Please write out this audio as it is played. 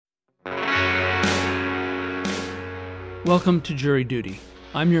Welcome to Jury Duty.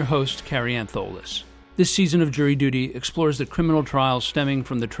 I'm your host, Carrie Antholis. This season of Jury Duty explores the criminal trial stemming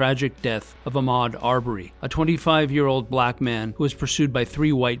from the tragic death of Ahmaud Arbery, a 25-year-old black man who was pursued by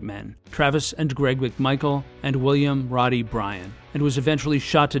three white men, Travis and Greg McMichael and William Roddy Bryan, and was eventually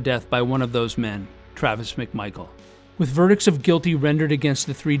shot to death by one of those men, Travis McMichael. With verdicts of guilty rendered against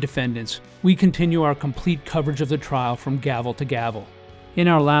the three defendants, we continue our complete coverage of the trial from gavel to gavel. In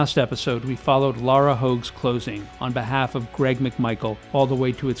our last episode, we followed Laura Hogue's closing on behalf of Greg McMichael all the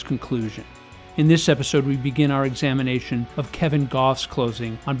way to its conclusion. In this episode, we begin our examination of Kevin Goff's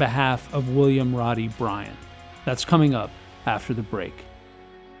closing on behalf of William Roddy Bryan. That's coming up after the break.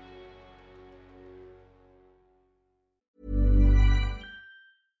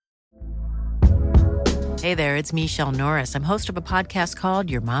 Hey there, it's Michelle Norris. I'm host of a podcast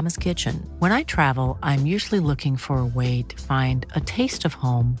called Your Mama's Kitchen. When I travel, I'm usually looking for a way to find a taste of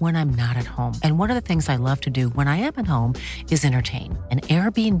home when I'm not at home. And one of the things I love to do when I am at home is entertain. And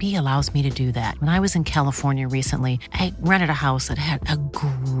Airbnb allows me to do that. When I was in California recently, I rented a house that had a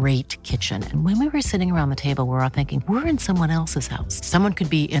great kitchen. And when we were sitting around the table, we were all thinking, we're in someone else's house. Someone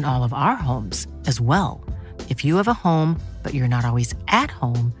could be in all of our homes as well. If you have a home, but you're not always at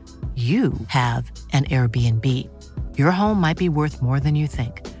home, you have an Airbnb. Your home might be worth more than you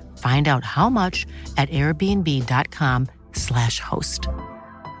think. Find out how much at airbnb.com/host.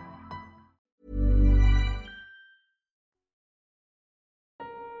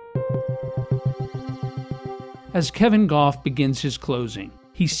 As Kevin Goff begins his closing,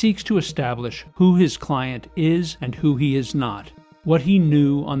 he seeks to establish who his client is and who he is not, what he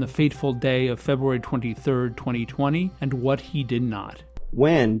knew on the fateful day of February 23rd, 2020, and what he did not.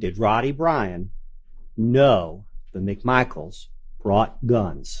 When did Roddy Bryan know the McMichaels brought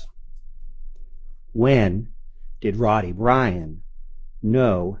guns? When did Roddy Bryan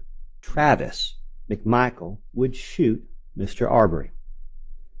know Travis McMichael would shoot Mr. Arbery?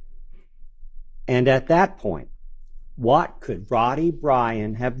 And at that point, what could Roddy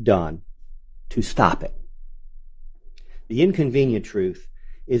Bryan have done to stop it? The inconvenient truth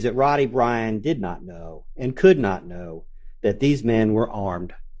is that Roddy Bryan did not know and could not know that these men were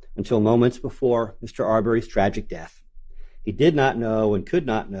armed until moments before Mr. Arbery's tragic death. He did not know and could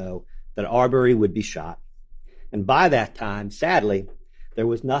not know that Arbery would be shot. And by that time, sadly, there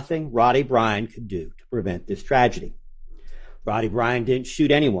was nothing Roddy Bryan could do to prevent this tragedy. Roddy Bryan didn't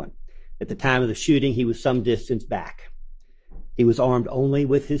shoot anyone. At the time of the shooting, he was some distance back. He was armed only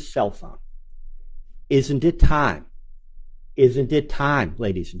with his cell phone. Isn't it time,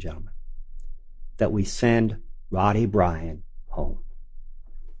 ladies and gentlemen, that we send Roddy Bryan home?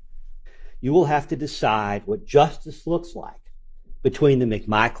 You will have to decide what justice looks like between the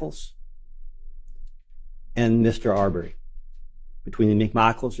McMichaels and Mr. Arbery, between the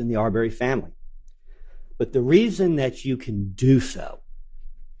McMichaels and the Arbery family. But the reason that you can do so,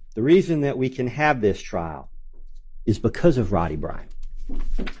 the reason that we can have this trial, is because of Roddy Bryan.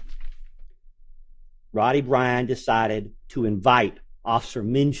 Roddy Bryan decided to invite Officer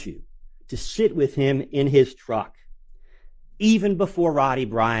Minshew to sit with him in his truck, even before Roddy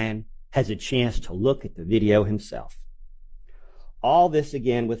Bryan has a chance to look at the video himself. All this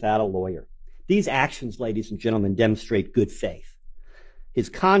again without a lawyer. These actions, ladies and gentlemen, demonstrate good faith. His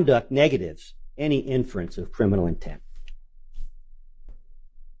conduct negatives any inference of criminal intent.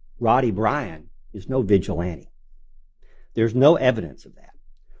 Roddy Bryan is no vigilante. There's no evidence of that.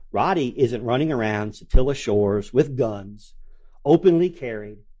 Roddy isn't running around Satilla Shores with guns, openly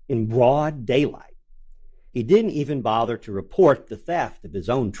carried, in broad daylight. He didn't even bother to report the theft of his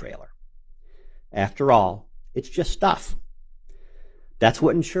own trailer. After all, it's just stuff. That's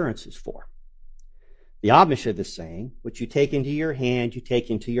what insurance is for. The Amish have the saying, what you take into your hand, you take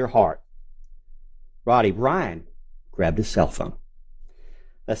into your heart. Roddy Bryan grabbed his cell phone.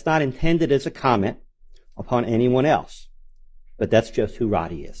 That's not intended as a comment upon anyone else, but that's just who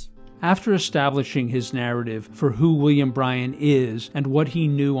Roddy is. After establishing his narrative for who William Bryan is and what he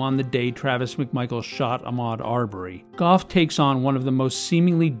knew on the day Travis McMichael shot Ahmaud Arbery, Goff takes on one of the most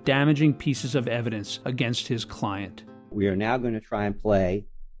seemingly damaging pieces of evidence against his client. We are now going to try and play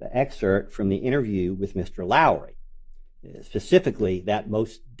the excerpt from the interview with Mr. Lowry, specifically that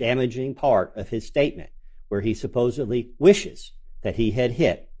most damaging part of his statement, where he supposedly wishes that he had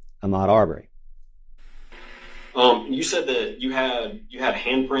hit Ahmaud Arbery. You said that you had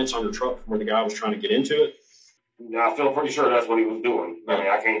handprints on your truck from where the guy was trying to get into it. Now, I feel pretty sure that's what he was doing. I mean,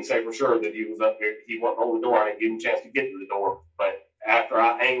 I can't say for sure that he was up there. He wasn't on the door. I didn't give him a chance to get to the door. But after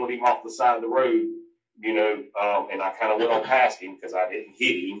I angled him off the side of the road, and I kind of went on past him because I didn't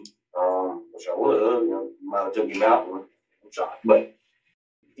hit him, which I would have, might have took him out and shot. But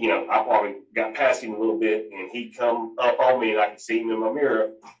I probably got past him a little bit, and he come up on me, and I could see him in my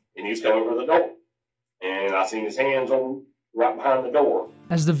mirror, and he was coming over the door. And I seen his hands on right behind the door.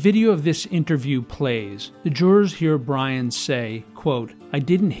 As the video of this interview plays, the jurors hear Brian say, quote, "I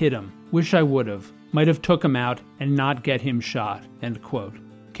didn't hit him. Wish I would have. Might have took him out and not get him shot," end quote.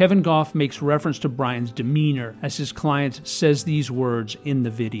 Kevin Goff makes reference to Brian's demeanor as his client says these words in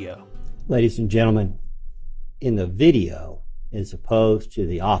the video. Ladies and gentlemen, in the video, as opposed to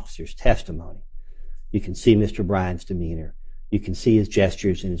the officer's testimony, you can see Mr. Brian's demeanor. You can see his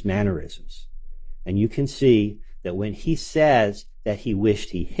gestures and his mannerisms. And you can see that when he says that he wished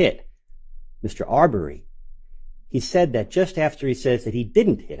he hit Mr. Arbery, he said that just after he says that he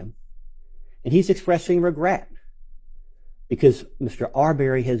didn't hit him, and he's expressing regret because Mr.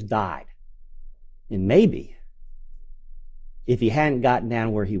 Arbery has died. And maybe if he hadn't gotten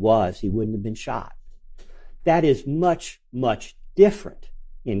down where he was, he wouldn't have been shot. That is much, much different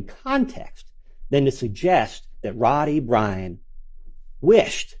in context than to suggest that Roddy Bryan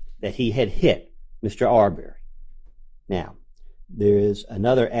wished that he had hit Mr. Arbery. Now, there is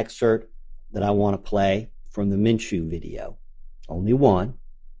another excerpt that I want to play from the Minshew video. Only one,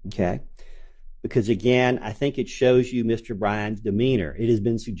 okay? Because again, I think it shows you Mr. Bryan's demeanor. It has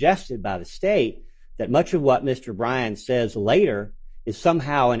been suggested by the state that much of what Mr. Bryan says later is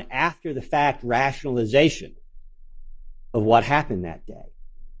somehow an after-the-fact rationalization of what happened that day.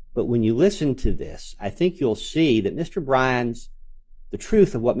 But when you listen to this, I think you'll see that the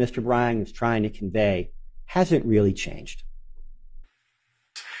truth of what Mr. Bryan is trying to convey hasn't really changed.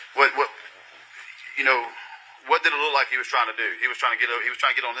 What did it look like he was trying to do? He was trying to get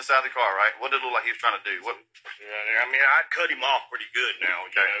on this side of the car, right? What did it look like he was trying to do? Yeah, I mean, I cut him off pretty good now,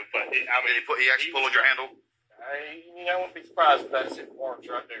 okay. But did he actually pull on your handle? I wouldn't be surprised if that's it, marks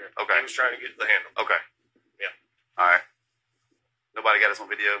right there. Okay. He was trying to get to the handle. Okay. Yeah. All right. Nobody got this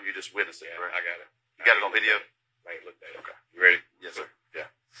on video? You just witnessed it, yeah, right? I got it. You got it on video? I ain't looked at it. Okay. You ready? Yes, sir. Yeah.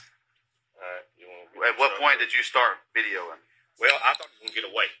 All right. At what point did you start videoing? Well, I thought he was going to get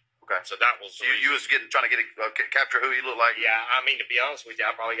away. Okay. So that was you was trying to capture who he looked like? Yeah, I mean, to be honest with you,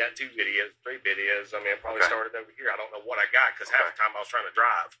 I probably got 2 videos, 3 videos. I mean, I probably started over here. I don't know what I got because half the time I was trying to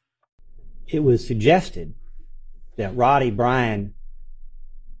drive. It was suggested that Roddy Bryan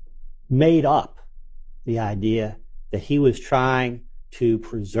made up the idea that he was trying to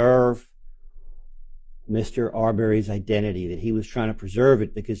preserve Mr. Arbery's identity, that he was trying to preserve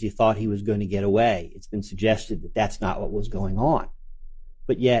it because he thought he was going to get away. It's been suggested that that's not what was going on.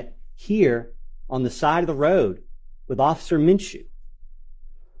 But yet, here, on the side of the road with Officer Minshew,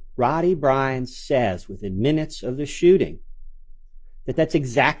 Roddy Bryan says within minutes of the shooting that that's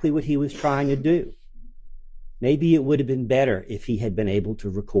exactly what he was trying to do. Maybe it would have been better if he had been able to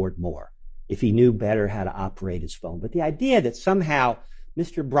record more, if he knew better how to operate his phone. But the idea that somehow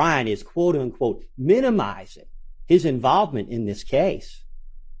Mr. Bryan is quote-unquote minimizing his involvement in this case,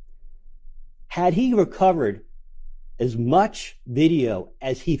 had he recovered as much video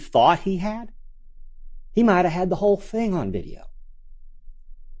as he thought he had, he might have had the whole thing on video.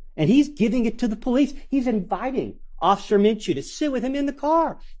 And he's giving it to the police. He's inviting Officer Minshew to sit with him in the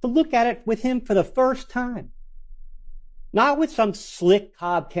car, to look at it with him for the first time. Not with some slick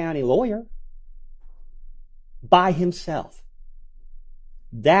Cobb County lawyer, by himself.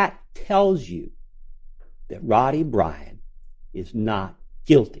 That tells you that Roddy Bryan is not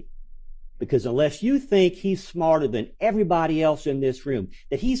guilty. Because unless you think he's smarter than everybody else in this room,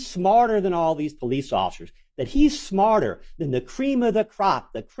 that he's smarter than all these police officers, that he's smarter than the cream of the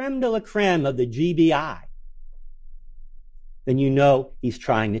crop, the creme de la creme of the GBI, then you know he's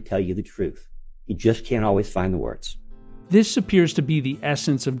trying to tell you the truth. He just can't always find the words. This appears to be the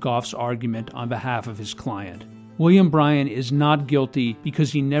essence of Goff's argument on behalf of his client. William Bryan is not guilty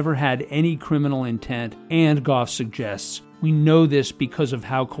because he never had any criminal intent, and Goff suggests we know this because of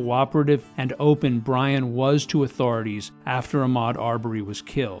how cooperative and open Bryan was to authorities after Ahmaud Arbery was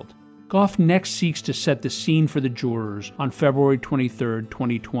killed. Goff next seeks to set the scene for the jurors on February 23,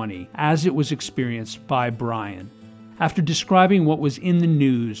 2020, as it was experienced by Bryan. After describing what was in the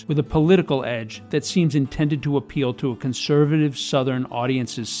news with a political edge that seems intended to appeal to a conservative Southern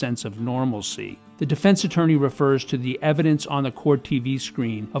audience's sense of normalcy, the defense attorney refers to the evidence on the court TV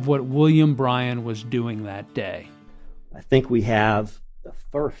screen of what William Bryan was doing that day. I think we have the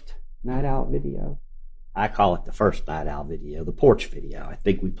first Night Out video. I call it the first Night Out video, the porch video. I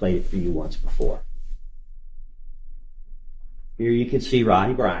think we played it for you once before. Here you can see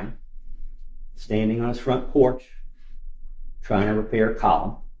Roddy Bryan standing on his front porch, trying to repair a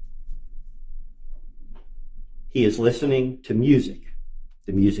column. He is listening to music.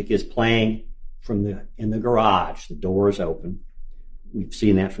 The music is playing in the garage. The door is open. We've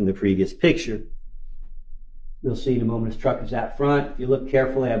seen that from the previous picture. You'll see in a moment his truck is out front. If you look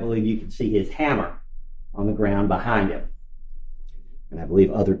carefully, I believe you can see his hammer on the ground behind him. And I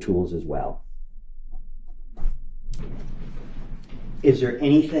believe other tools as well. Is there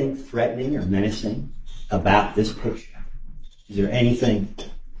anything threatening or menacing about this picture? Is there anything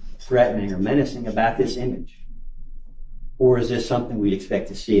threatening or menacing about this image? Or is this something we'd expect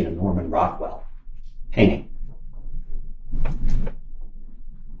to see in a Norman Rockwell painting?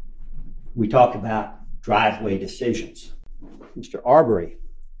 We talk about driveway decisions. Mr. Arbery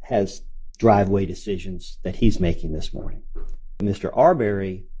has driveway decisions that he's making this morning. Mr.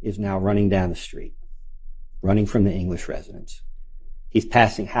 Arbery is now running down the street, running from the English residence. He's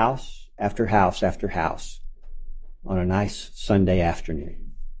passing house after house after house on a nice Sunday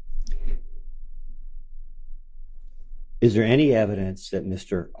afternoon. Is there any evidence that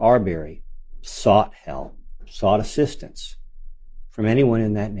Mr. Arbery sought help, sought assistance from anyone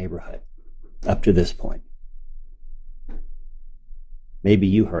in that neighborhood up to this point? Maybe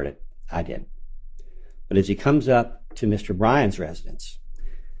you heard it. I didn't. But as he comes up to Mr. Bryan's residence,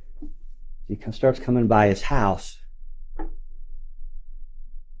 he starts coming by his house,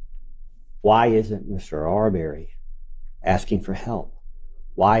 why isn't Mr. Arbery asking for help?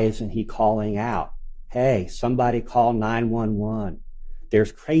 Why isn't he calling out, hey, somebody call 911.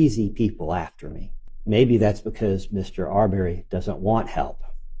 There's crazy people after me. Maybe that's because Mr. Arbery doesn't want help.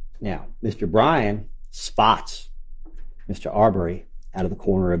 Now, Mr. Bryan spots Mr. Arbery out of the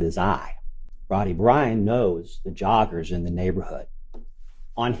corner of his eye. Roddy Bryan knows the joggers in the neighborhood.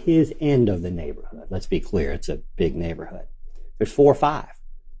 On his end of the neighborhood, let's be clear, it's a big neighborhood. There's 4 or 5.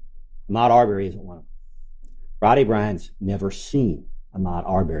 Ahmaud Arbery isn't one of them. Roddy Bryan's never seen Ahmaud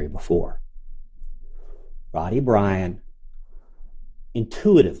Arbery before. Roddy Bryan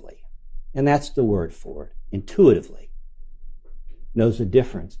intuitively, and that's the word for it, intuitively knows the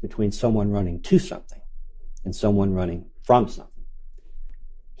difference between someone running to something and someone running from something.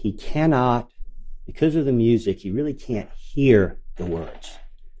 He cannot, because of the music, he really can't hear the words.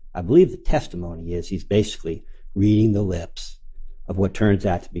 I believe the testimony is he's basically reading the lips of what turns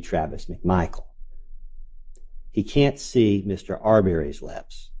out to be Travis McMichael. He can't see Mr. Arbery's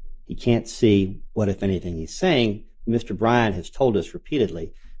lips. He can't see what, if anything, he's saying. Mr. Bryan has told us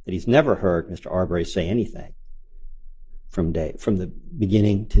repeatedly that he's never heard Mr. Arbery say anything from the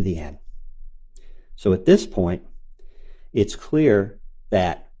beginning to the end. So at this point, it's clear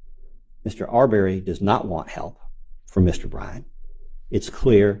that Mr. Arbery does not want help from Mr. Bryan. It's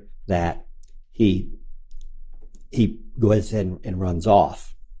clear that he goes ahead and runs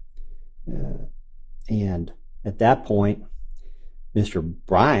off. And at that point, Mr.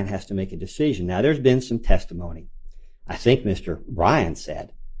 Bryan has to make a decision. Now, there's been some testimony. I think Mr. Bryan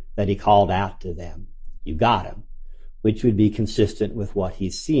said that he called out to them, "You got him," which would be consistent with what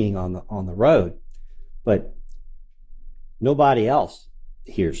he's seeing on the road. But nobody else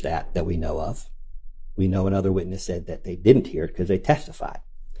hears that we know of. We know another witness said that they didn't hear it because they testified.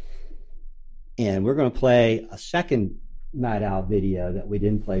 And we're going to play a second Night Owl video that we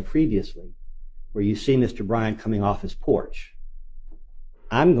didn't play previously, where you see Mr. Bryan coming off his porch.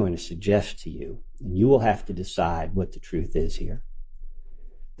 I'm going to suggest to you, and you will have to decide what the truth is here,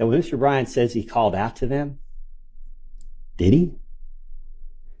 that when Mr. Bryan says he called out to them, did he?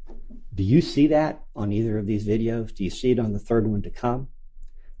 Do you see that on either of these videos? Do you see it on the third one to come?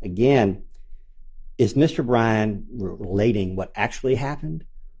 Again, is Mr. Bryan relating what actually happened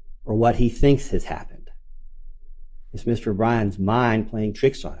or what he thinks has happened? Is Mr. Bryan's mind playing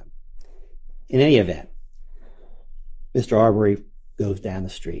tricks on him? In any event, Mr. Arbery goes down the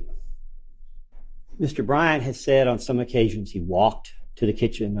street. Mr. Bryan has said on some occasions he walked to the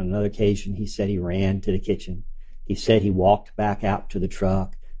kitchen. On another occasion, he said he ran to the kitchen. He said he walked back out to the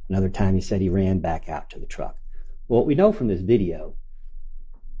truck. Another time, he said he ran back out to the truck. Well, what we know from this video,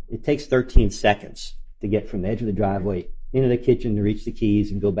 it takes 13 seconds to get from the edge of the driveway into the kitchen to reach the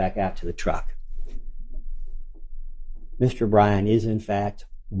keys and go back out to the truck. Mr. Bryan is, in fact,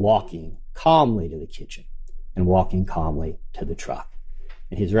 walking calmly to the kitchen and walking calmly to the truck.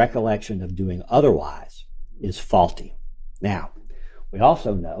 And his recollection of doing otherwise is faulty. Now, we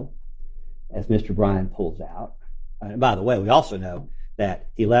also know, as Mr. Bryan pulls out, and by the way, we also know that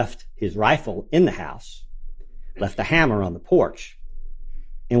he left his rifle in the house, left the hammer on the porch,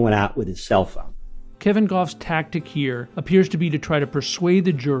 and went out with his cell phone. Kevin Goff's tactic here appears to be to try to persuade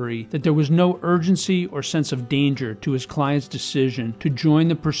the jury that there was no urgency or sense of danger to his client's decision to join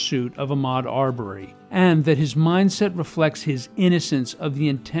the pursuit of Ahmaud Arbery, and that his mindset reflects his innocence of the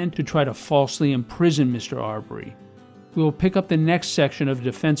intent to try to falsely imprison Mr. Arbery. We will pick up the next section of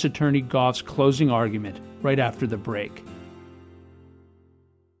defense attorney Goff's closing argument right after the break.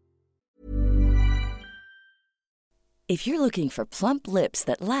 If you're looking for plump lips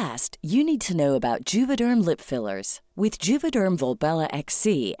that last, you need to know about Juvederm lip fillers. With Juvederm Volbella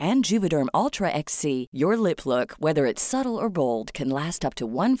XC and Juvederm Ultra XC, your lip look, whether it's subtle or bold, can last up to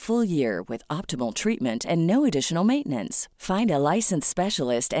 1 full year with optimal treatment and no additional maintenance. Find a licensed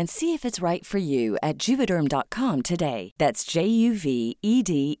specialist and see if it's right for you at Juvederm.com today. That's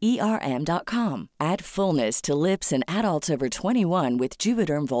JUVEDERM.com. Add fullness to lips in adults over 21 with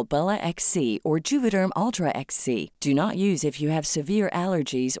Juvederm Volbella XC or Juvederm Ultra XC. Do not use if you have severe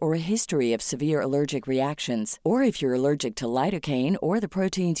allergies or a history of severe allergic reactions, or if you're allergic to lidocaine or the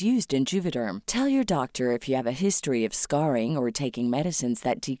proteins used in Juvederm. Tell your doctor if you have a history of scarring or taking medicines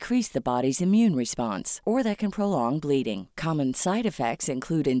that decrease the body's immune response or that can prolong bleeding. Common side effects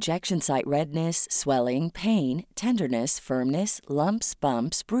include injection site redness, swelling, pain, tenderness, firmness, lumps,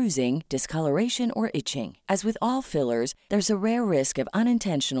 bumps, bruising, discoloration, or itching. As with all fillers, there's a rare risk of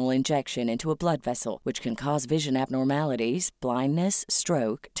unintentional injection into a blood vessel, which can cause vision abnormalities, blindness,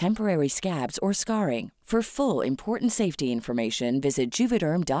 stroke, temporary scabs, or scarring. For full, important safety information, visit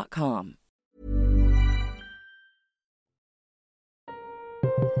Juvederm.com.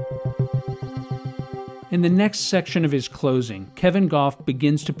 In the next section of his closing, Kevin Goff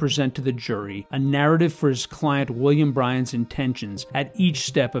begins to present to the jury a narrative for his client William Bryan's intentions at each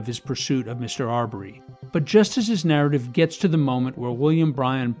step of his pursuit of Mr. Arbery. But just as his narrative gets to the moment where William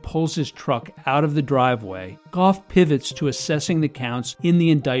Bryan pulls his truck out of the driveway, Goff pivots to assessing the counts in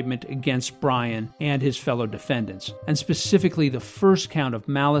the indictment against Bryan and his fellow defendants, and specifically the first count of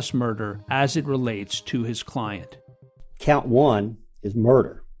malice murder as it relates to his client. Count 1 is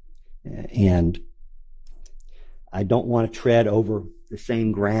murder, and I don't want to tread over the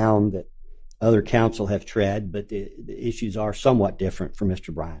same ground that other counsel have tread, but the issues are somewhat different for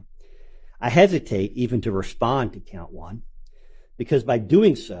Mr. Bryan. I hesitate even to respond to count 1, because by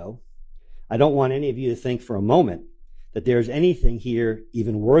doing so, I don't want any of you to think for a moment that there's anything here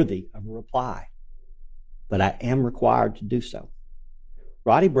even worthy of a reply. But I am required to do so.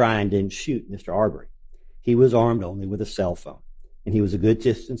 Roddy Bryan didn't shoot Mr. Arbery. He was armed only with a cell phone, and he was a good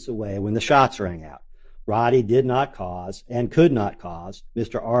distance away when the shots rang out. Roddy did not cause and could not cause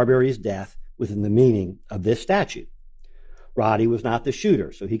Mr. Arbery's death within the meaning of this statute. Roddy was not the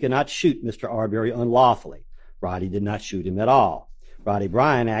shooter, so he could not shoot Mr. Arbery unlawfully. Roddy did not shoot him at all. Roddy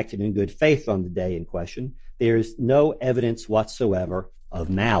Bryan acted in good faith on the day in question. There is no evidence whatsoever of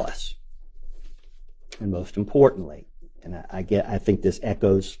malice. And most importantly, and I think this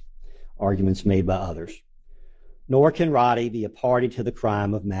echoes arguments made by others, nor can Roddy be a party to the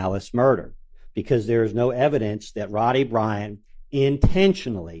crime of malice murder, because there is no evidence that Roddy Bryan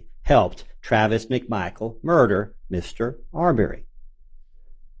intentionally helped Travis McMichael murder Mr. Arbery.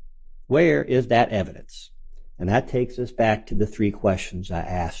 Where is that evidence? And that takes us back to the 3 questions I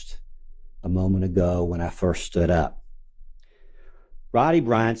asked a moment ago when I first stood up. Roddy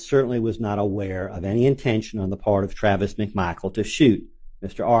Bryan certainly was not aware of any intention on the part of Travis McMichael to shoot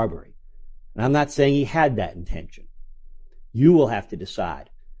Mr. Arbery. And I'm not saying he had that intention. You will have to decide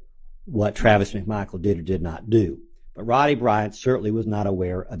what Travis McMichael did or did not do. But Roddy Bryan certainly was not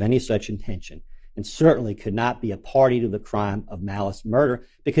aware of any such intention, and certainly could not be a party to the crime of malice murder,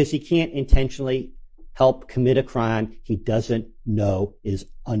 because he can't intentionally help commit a crime he doesn't know is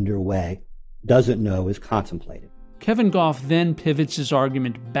underway, doesn't know is contemplated. Kevin Goff then pivots his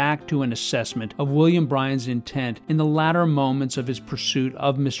argument back to an assessment of William Bryan's intent in the latter moments of his pursuit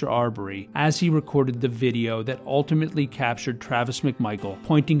of Mr. Arbery, as he recorded the video that ultimately captured Travis McMichael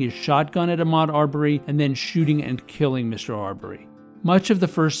pointing his shotgun at Ahmaud Arbery and then shooting and killing Mr. Arbery. Much of the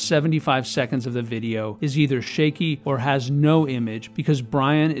first 75 seconds of the video is either shaky or has no image because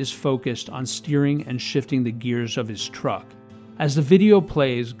Bryan is focused on steering and shifting the gears of his truck. As the video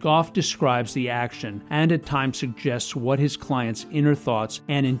plays, Goff describes the action and at times suggests what his client's inner thoughts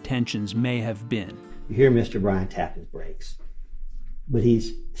and intentions may have been. You hear Mr. Bryan tap his brakes, but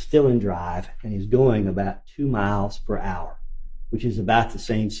he's still in drive and he's going about 2 miles per hour, which is about the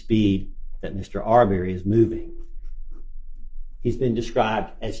same speed that Mr. Arbery is moving. He's been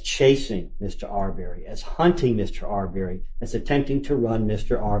described as chasing Mr. Arbery, as hunting Mr. Arbery, as attempting to run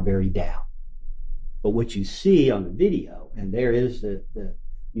Mr. Arbery down. But what you see on the video, and there is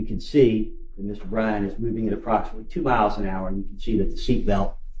you can see that Mr. Bryan is moving at approximately 2 miles an hour, and you can see that the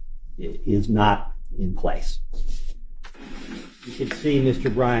seatbelt is not in place. You can see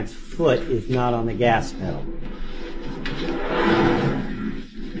Mr. Bryan's foot is not on the gas pedal.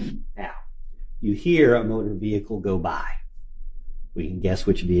 Now, you hear a motor vehicle go by. We can guess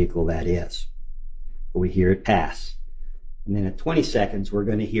which vehicle that is, but we hear it pass. And then at 20 seconds, we're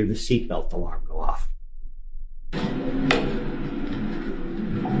going to hear the seatbelt alarm go off.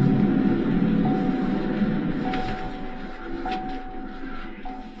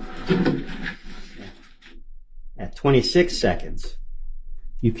 At 26 seconds,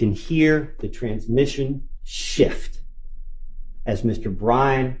 you can hear the transmission shift as Mr.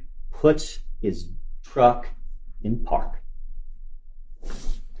 Bryan puts his truck in park.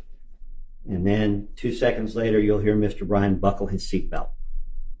 And then 2 seconds later, you'll hear Mr. Bryan buckle his seatbelt.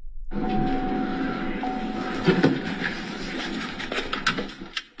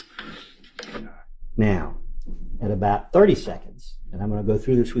 Now, at about 30 seconds, and I'm going to go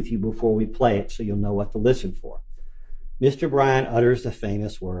through this with you before we play it so you'll know what to listen for, Mr. Bryan utters the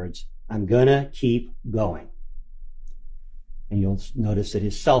famous words, "I'm going to keep going." And you'll notice that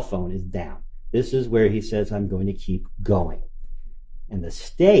his cell phone is down. This is where he says, "I'm going to keep going." And the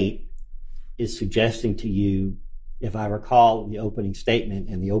state is suggesting to you, if I recall the opening statement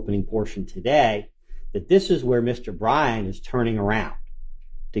and the opening portion today, that this is where Mr. Bryan is turning around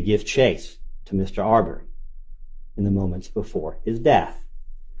to give chase to Mr. Arbery in the moments before his death.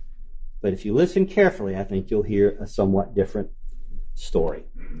 But if you listen carefully, I think you'll hear a somewhat different story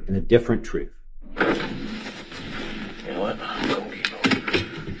and a different truth. You know what?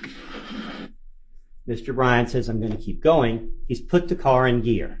 Mr. Bryan says, "I'm going to keep going." He's put the car in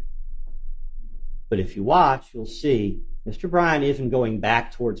gear. But if you watch, you'll see Mr. Bryan isn't going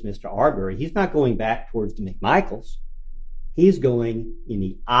back towards Mr. Arbery. He's not going back towards the McMichaels. He's going in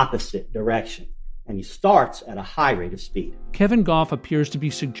the opposite direction. And he starts at a high rate of speed. Kevin Goff appears to be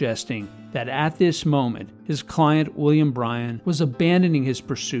suggesting that at this moment, his client William Bryan was abandoning his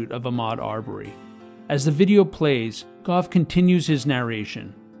pursuit of Ahmaud Arbery. As the video plays, Goff continues his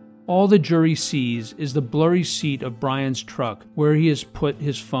narration. All the jury sees is the blurry seat of Bryan's truck where he has put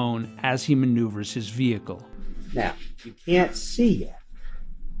his phone as he maneuvers his vehicle. Now, you can't see yet,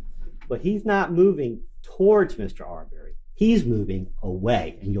 but he's not moving towards Mr. Arbery. He's moving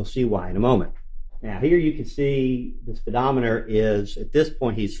away, and you'll see why in a moment. Now, here you can see the speedometer is, at this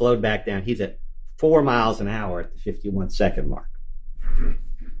point, he's slowed back down. He's at 4 miles an hour at the 51-second mark.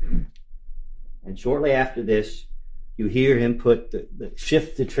 And shortly after this, you hear him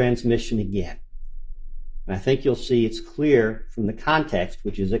shift the transmission again. And I think you'll see it's clear from the context,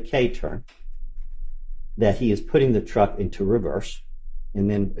 which is a K-turn, that he is putting the truck into reverse. And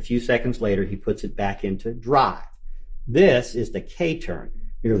then a few seconds later, he puts it back into drive. This is the K-turn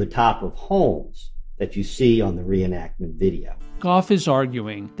near the top of Holmes that you see on the reenactment video. Goff is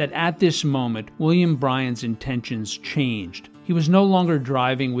arguing that at this moment, William Bryan's intentions changed. He was no longer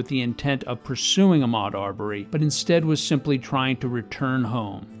driving with the intent of pursuing Ahmaud Arbery, but instead was simply trying to return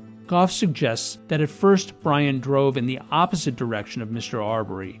home. Goff suggests that at first Bryan drove in the opposite direction of Mr.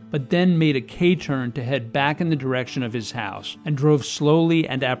 Arbery, but then made a K-turn to head back in the direction of his house and drove slowly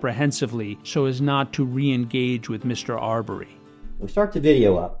and apprehensively so as not to re-engage with Mr. Arbery. We start the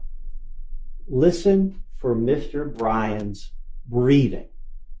video up. Listen for Mr. Bryan's breathing.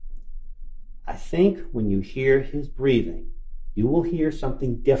 I think when you hear his breathing, you will hear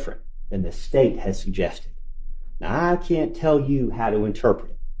something different than the state has suggested. Now, I can't tell you how to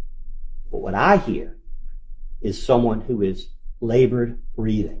interpret it, but what I hear is someone who is labored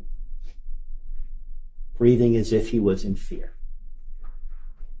breathing. Breathing as if he was in fear.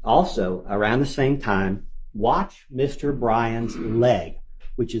 Also, around the same time, watch Mr. Bryan's leg,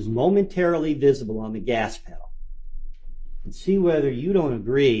 which is momentarily visible on the gas pedal, and see whether you don't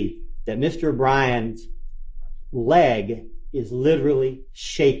agree that Mr. Bryan's leg is literally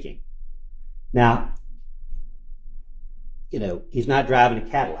shaking. Now, he's not driving a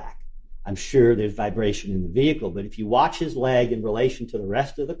Cadillac. I'm sure there's vibration in the vehicle, but if you watch his leg in relation to the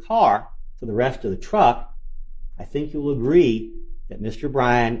rest of the car, to the rest of the truck, I think you'll agree that Mr.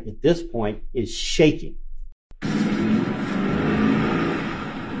 Bryan at this point is shaking.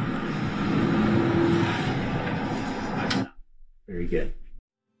 Very good.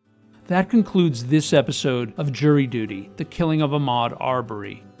 That concludes this episode of Jury Duty, The Killing of Ahmaud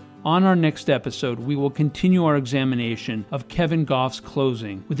Arbery. On our next episode, we will continue our examination of Kevin Goff's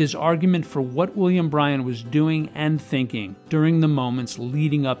closing with his argument for what William Bryan was doing and thinking during the moments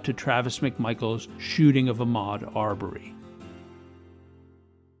leading up to Travis McMichael's shooting of Ahmaud Arbery.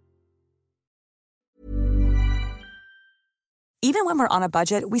 Even when we're on a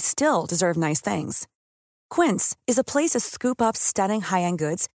budget, we still deserve nice things. Quince is a place to scoop up stunning high-end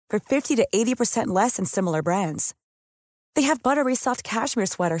goods for 50 to 80% less than similar brands. They have buttery soft cashmere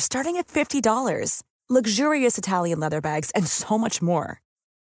sweaters starting at $50, luxurious Italian leather bags, and so much more.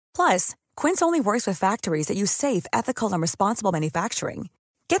 Plus, Quince only works with factories that use safe, ethical, and responsible manufacturing.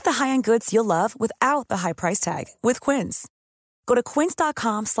 Get the high-end goods you'll love without the high price tag with Quince. Go to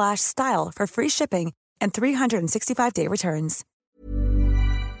quince.com/style for free shipping and 365-day returns.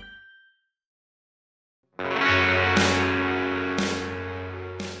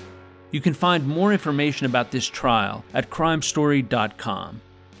 You can find more information about this trial at crimestory.com.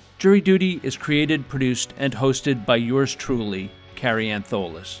 Jury Duty is created, produced, and hosted by yours truly, Carrie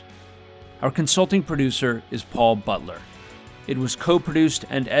Antholis. Our consulting producer is Paul Butler. It was co-produced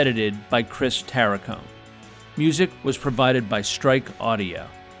and edited by Chris Tarracone. Music was provided by Strike Audio.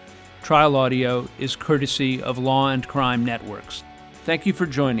 Trial audio is courtesy of Law and Crime Networks. Thank you for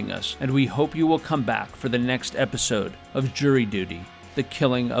joining us, and we hope you will come back for the next episode of Jury Duty: The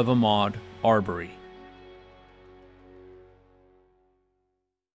Killing of Ahmaud Arbery.